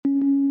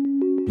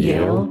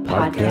Yale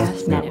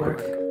Podcast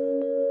Network.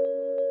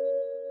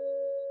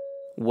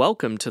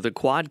 Welcome to the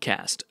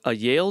Quadcast, a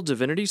Yale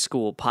Divinity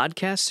School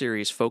podcast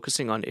series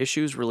focusing on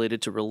issues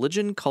related to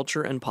religion,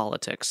 culture, and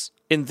politics.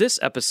 In this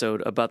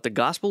episode about the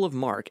Gospel of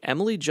Mark,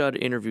 Emily Judd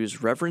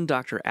interviews Reverend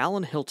Dr.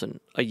 Alan Hilton,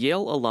 a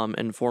Yale alum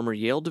and former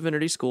Yale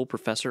Divinity School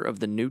professor of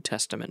the New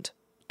Testament.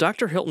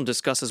 Dr. Hilton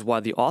discusses why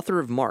the author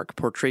of Mark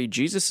portrayed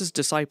Jesus'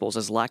 disciples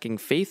as lacking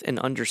faith and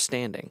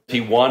understanding. He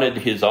wanted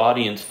his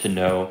audience to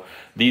know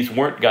these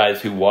weren't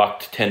guys who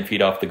walked 10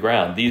 feet off the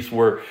ground. These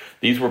were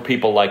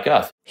people like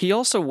us. He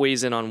also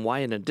weighs in on why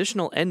an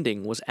additional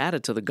ending was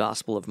added to the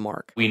Gospel of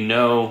Mark. We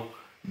know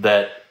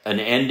that an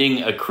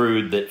ending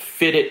accrued that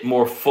fit it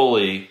more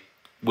fully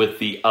with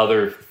the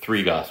other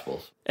three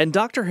Gospels. And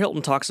Dr.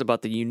 Hilton talks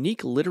about the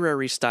unique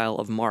literary style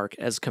of Mark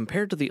as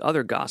compared to the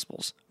other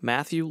Gospels,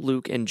 Matthew,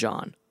 Luke, and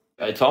John.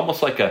 It's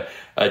almost like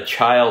a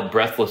child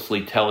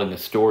breathlessly telling a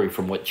story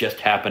from what just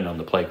happened on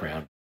the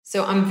playground.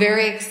 So I'm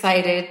very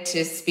excited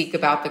to speak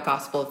about the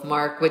Gospel of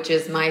Mark, which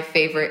is my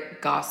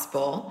favorite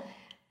gospel,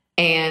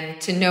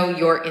 and to know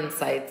your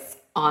insights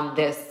on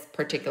this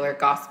particular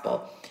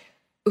gospel.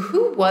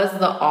 Who was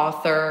the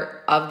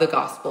author of the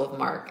Gospel of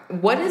Mark?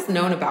 What is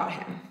known about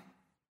him?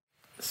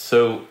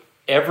 So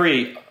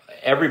every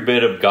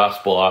bit of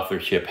gospel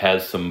authorship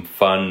has some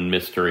fun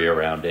mystery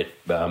around it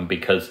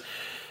because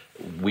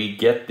we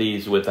get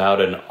these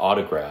without an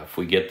autograph.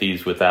 We get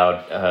these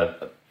without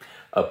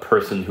a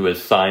person who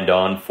has signed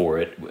on for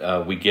it.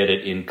 We get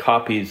it in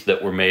copies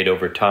that were made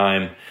over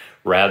time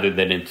rather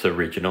than its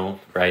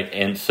original, right?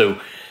 And so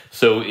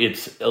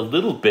it's a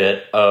little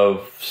bit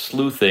of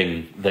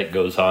sleuthing that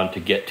goes on to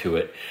get to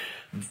it.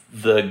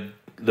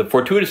 The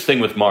fortuitous thing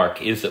with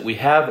Mark is that we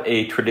have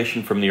a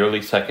tradition from the early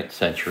 2nd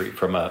century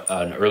from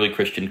an early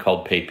Christian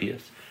called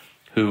Papias,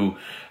 who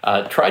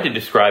tried to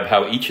describe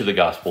how each of the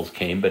Gospels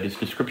came, but his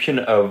description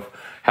of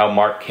how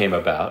Mark came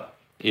about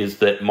is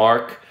that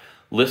Mark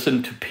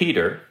listened to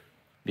Peter,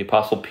 the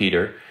Apostle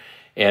Peter,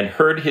 and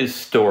heard his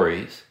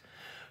stories,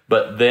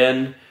 but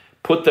then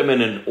put them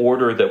in an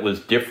order that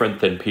was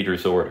different than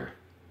Peter's order,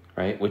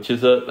 right? Which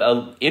is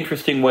an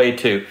interesting way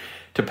to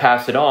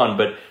pass it on,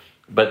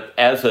 but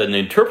as an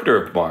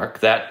interpreter of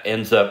Mark, that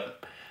ends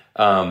up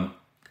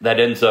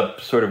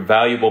sort of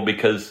valuable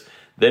because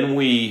then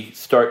we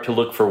start to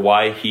look for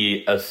why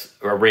he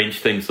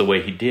arranged things the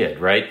way he did,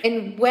 right?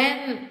 And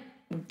when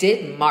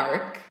did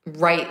Mark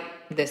write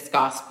this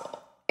gospel?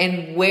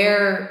 And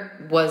where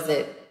was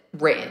it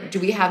written? Do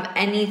we have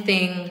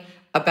anything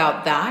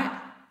about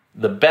that?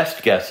 The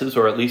best guesses,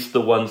 or at least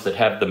the ones that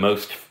have the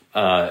most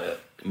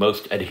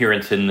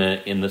adherents in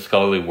the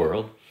scholarly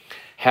world,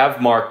 have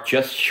Mark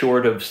just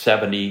short of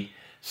 70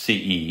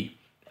 CE,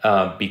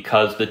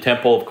 because the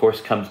temple, of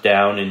course, comes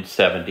down in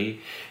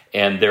 70.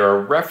 And there are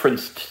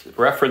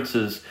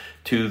references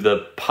to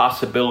the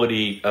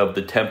possibility of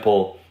the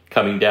temple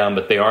coming down,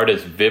 but they aren't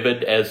as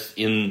vivid as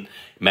in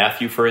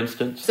Matthew, for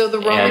instance. So the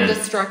Roman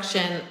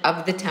destruction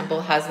of the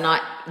temple has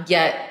not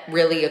yet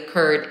really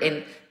occurred,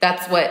 and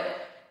that's what,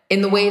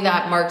 in the way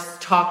that Mark's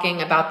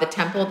talking about the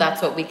temple,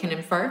 that's what we can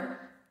infer?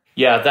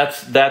 Yeah,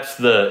 that's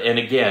and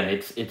again,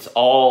 it's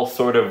all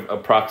sort of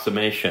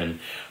approximation,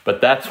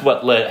 but that's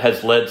what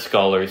has led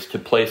scholars to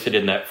place it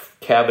in that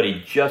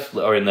cavity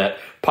in that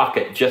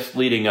pocket just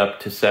leading up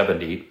to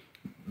 70,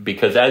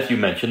 because as you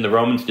mentioned, the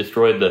Romans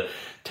destroyed the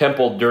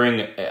temple during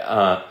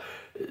the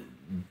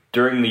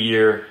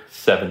year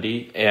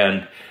 70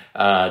 and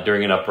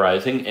during an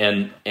uprising,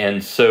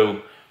 and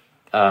so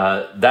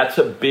that's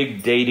a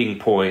big dating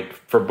point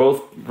for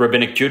both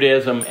rabbinic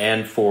Judaism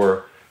and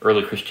for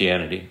early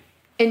Christianity.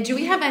 And do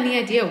we have any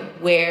idea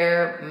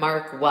where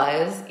Mark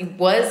was?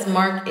 Was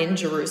Mark in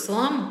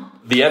Jerusalem?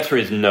 The answer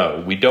is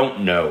no. We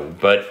don't know.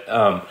 But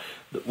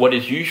what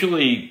is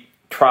usually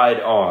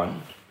tried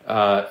on,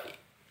 a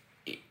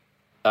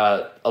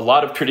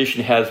lot of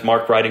tradition has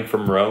Mark writing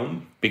from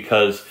Rome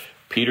because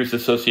Peter's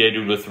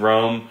associated with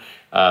Rome.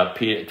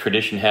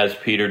 Tradition has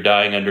Peter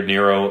dying under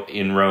Nero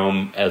in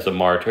Rome as a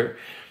martyr.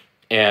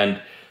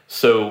 And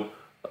so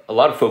a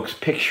lot of folks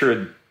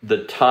picture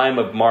the time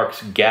of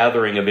Mark's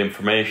gathering of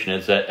information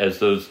as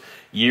those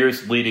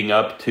years leading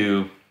up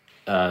to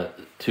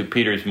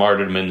Peter's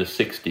martyrdom in the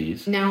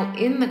 60s. Now,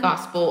 in the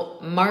gospel,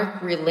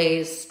 Mark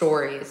relays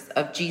stories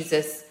of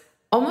Jesus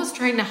almost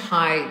trying to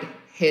hide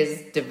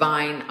his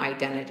divine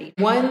identity.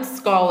 One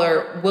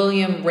scholar,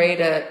 William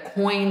Rada,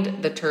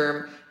 coined the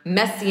term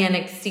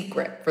messianic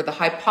secret for the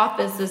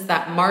hypothesis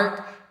that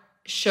Mark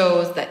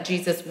shows that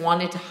Jesus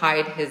wanted to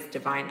hide his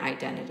divine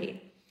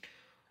identity.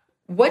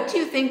 What do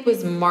you think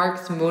was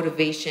Mark's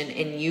motivation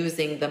in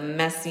using the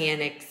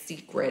messianic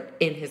secret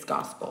in his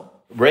gospel?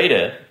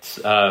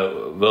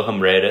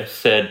 Wilhelm Rada,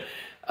 said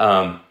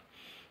that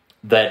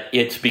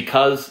it's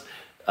because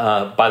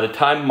by the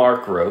time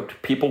Mark wrote,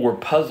 people were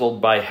puzzled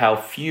by how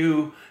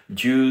few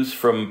Jews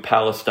from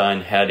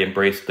Palestine had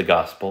embraced the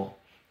gospel.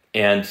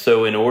 And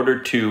so in order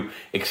to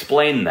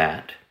explain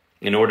that,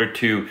 in order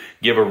to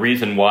give a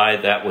reason why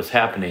that was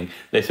happening,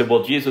 they said,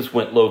 well, Jesus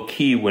went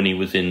low-key when he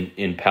was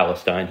in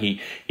Palestine. He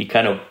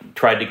kind of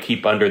tried to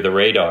keep under the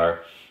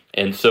radar.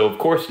 And so, of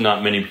course,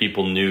 not many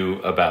people knew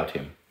about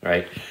him,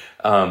 right?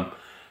 That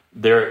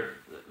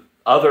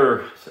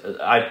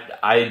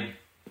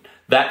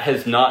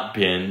has not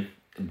been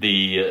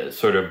the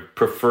sort of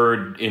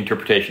preferred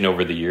interpretation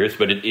over the years,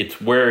 but it's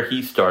where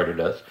he started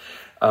us.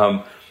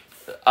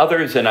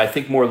 Others, and I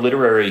think more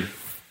literary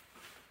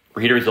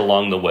readers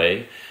along the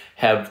way,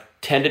 have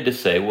tended to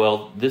say,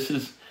 well, this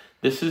is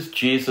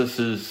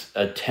Jesus's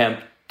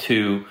attempt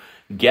to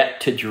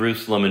get to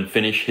Jerusalem and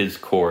finish his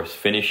course,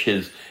 finish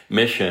his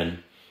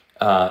mission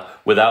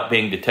without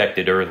being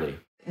detected early.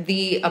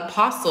 The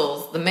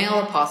apostles, the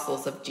male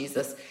apostles of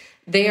Jesus,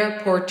 they are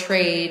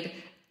portrayed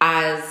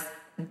as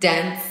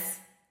dense,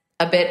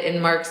 a bit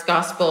in Mark's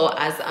gospel,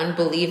 as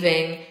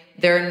unbelieving.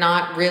 They're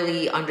not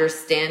really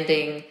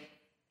understanding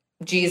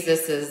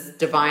Jesus's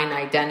divine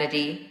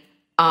identity.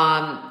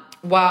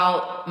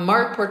 While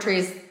Mark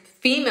portrays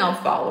female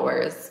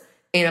followers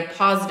in a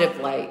positive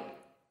light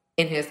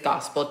in his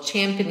gospel,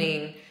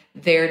 championing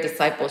their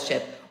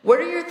discipleship. What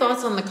are your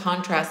thoughts on the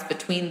contrast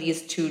between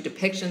these two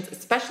depictions,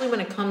 especially when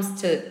it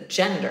comes to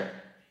gender?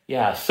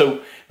 Yeah,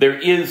 so there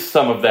is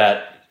some of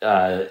that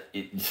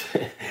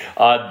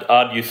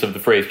odd use of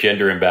the phrase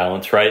gender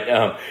imbalance,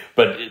 right?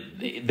 But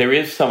there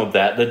is some of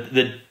that.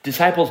 The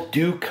disciples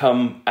do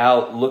come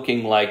out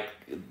looking like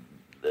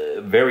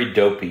very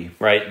dopey,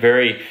 right?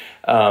 Very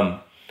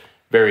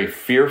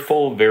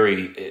fearful,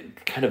 very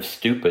kind of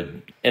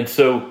stupid. And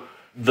so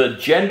the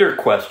gender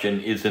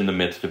question is in the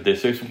midst of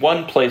this. There's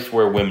one place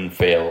where women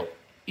fail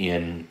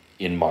in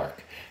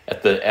Mark.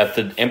 At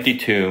the empty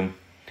tomb,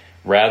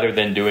 rather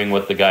than doing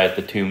what the guy at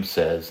the tomb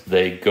says,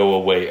 they go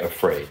away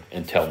afraid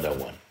and tell no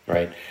one,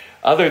 right?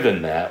 Other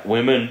than that,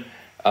 women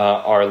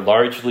are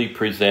largely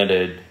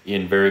presented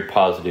in very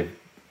positive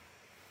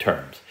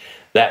terms.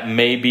 That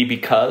may be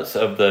because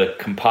of the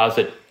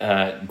composite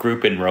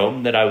group in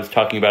Rome that I was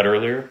talking about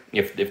earlier.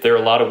 If there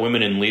are a lot of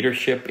women in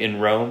leadership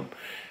in Rome,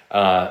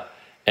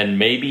 and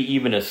maybe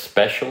even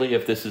especially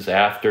if this is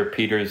after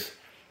Peter's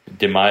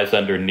demise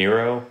under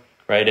Nero,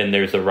 right? And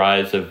there's a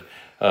rise of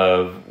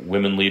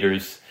women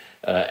leaders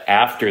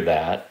after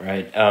that,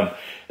 right?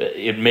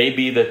 It may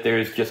be that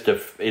there's just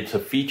it's a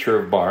feature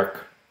of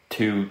Mark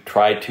to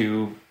try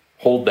to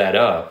hold that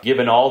up,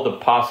 given all the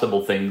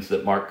possible things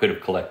that Mark could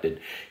have collected.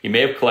 He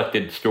may have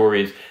collected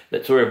stories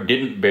that sort of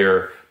didn't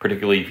bear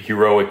particularly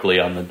heroically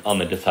on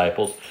the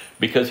disciples,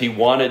 because he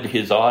wanted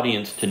his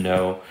audience to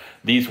know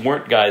these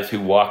weren't guys who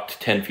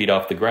walked 10 feet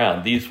off the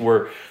ground. These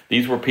were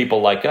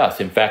people like us.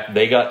 In fact,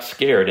 they got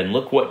scared, and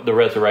look what the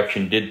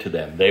resurrection did to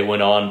them. They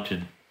went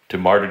on to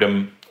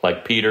martyrdom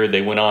like Peter.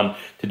 They went on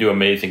to do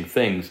amazing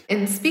things.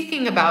 And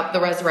speaking about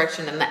the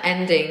resurrection and the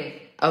ending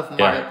of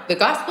Mark, the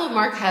Gospel of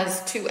Mark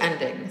has two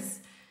endings.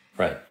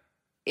 Right.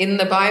 In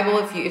the Bible,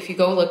 if you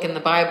go look in the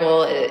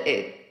Bible,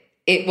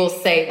 it will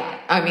say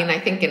that. I mean, I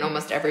think in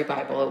almost every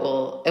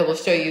Bible, it will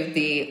show you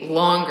the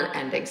longer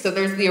ending. So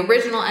there's the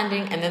original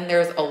ending, and then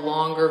there's a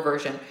longer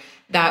version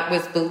that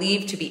was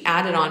believed to be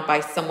added on by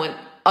someone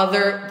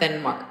other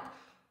than Mark.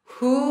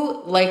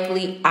 Who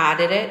likely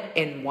added it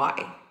and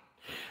why?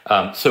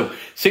 So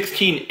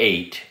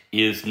 16:8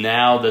 is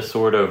now the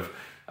sort of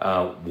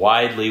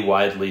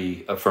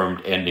widely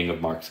affirmed ending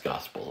of Mark's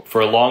gospel. For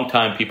a long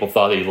time, people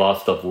thought he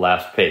lost the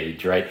last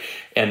page, right?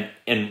 And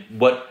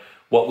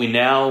what we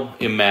now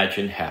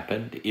imagine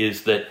happened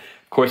is that,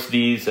 of course,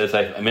 these, as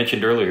I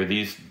mentioned earlier,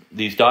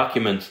 these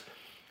documents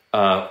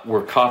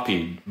were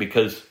copied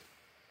because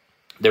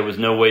there was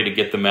no way to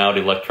get them out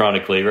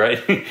electronically,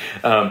 right?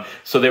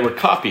 So they were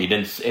copied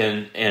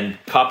and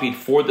copied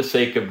for the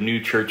sake of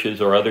new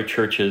churches or other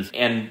churches.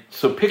 And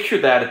so picture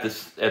that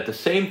at the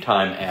same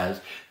time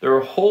as there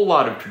are a whole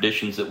lot of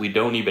traditions that we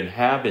don't even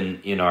have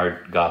in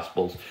our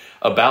Gospels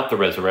about the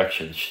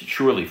resurrection,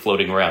 surely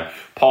floating around.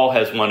 Paul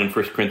has one in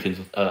 1 Corinthians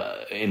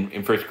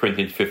in 1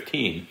 Corinthians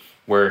 15,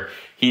 where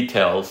he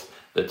tells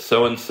that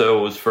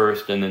so-and-so was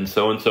first, and then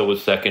so-and-so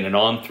was second, and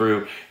on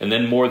through, and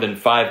then more than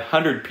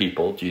 500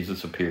 people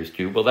Jesus appears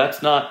to. Well,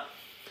 that's not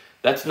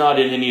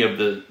in any of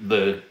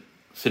the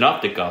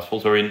synoptic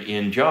Gospels or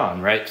in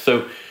John, right?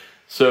 So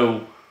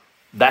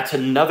that's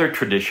another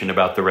tradition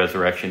about the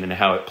resurrection and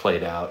how it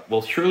played out.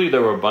 Well, surely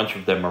there were a bunch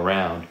of them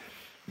around.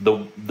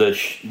 The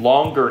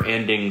longer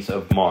endings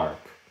of Mark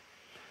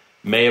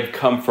may have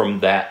come from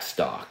that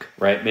stock,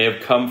 right? May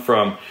have come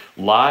from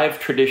live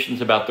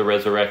traditions about the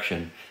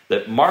resurrection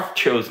that Mark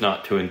chose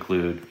not to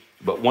include,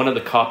 but one of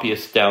the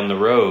copyists down the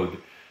road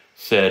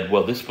said,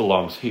 well, this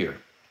belongs here,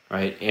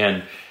 right?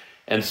 And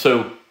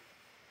so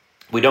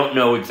we don't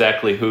know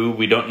exactly who,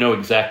 we don't know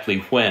exactly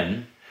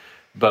when,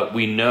 but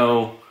we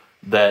know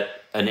that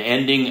an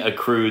ending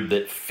accrued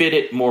that fit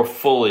it more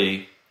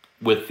fully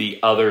with the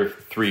other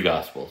three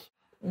Gospels.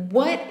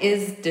 What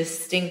is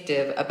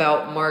distinctive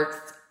about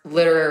Mark's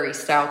literary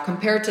style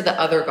compared to the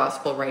other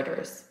Gospel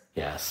writers?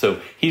 Yeah,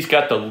 so he's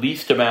got the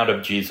least amount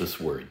of Jesus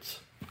words,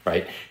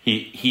 right?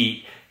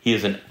 He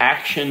is an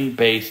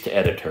action-based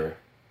editor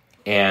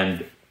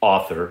and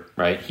author,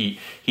 right?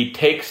 He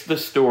takes the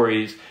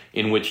stories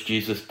in which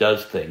Jesus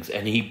does things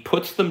and he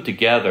puts them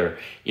together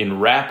in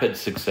rapid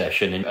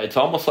succession. And it's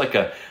almost like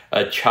a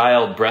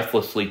child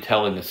breathlessly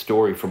telling a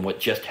story from what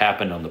just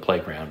happened on the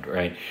playground,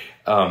 right?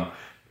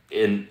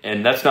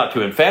 And that's not to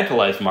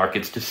infantilize Mark.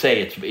 It's to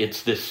say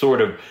it's this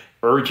sort of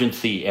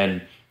urgency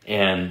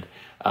and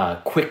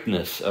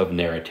quickness of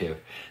narrative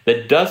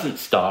that doesn't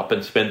stop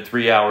and spend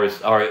 3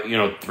 hours, or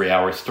 3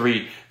 hours,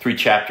 three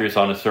chapters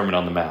on a Sermon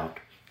on the Mount.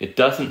 It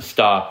doesn't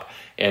stop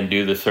and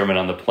do the Sermon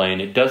on the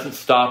Plain. It doesn't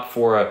stop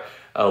for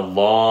a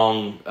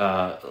long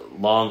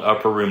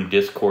upper room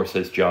discourse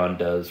as John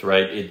does,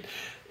 right?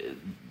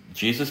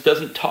 Jesus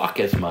doesn't talk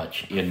as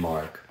much in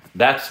Mark.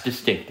 That's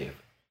distinctive.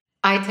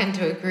 I tend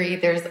to agree.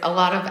 There's a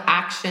lot of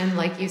action,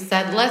 like you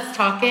said, less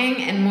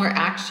talking and more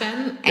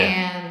action. Yeah.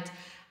 And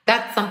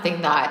that's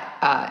something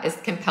that is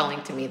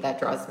compelling to me, that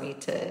draws me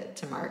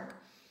to Mark.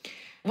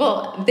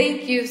 Well,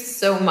 thank you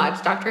so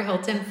much, Dr.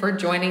 Hilton, for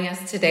joining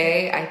us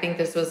today. I think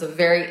this was a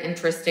very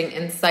interesting,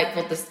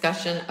 insightful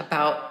discussion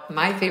about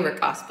my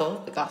favorite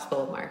gospel, the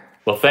Gospel of Mark.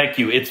 Well, thank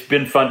you. It's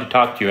been fun to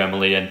talk to you,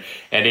 Emily, and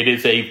it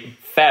is a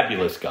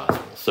fabulous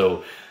gospel.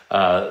 So,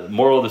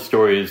 moral of the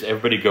story is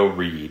everybody go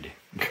read.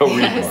 Go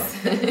read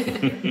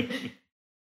Mark.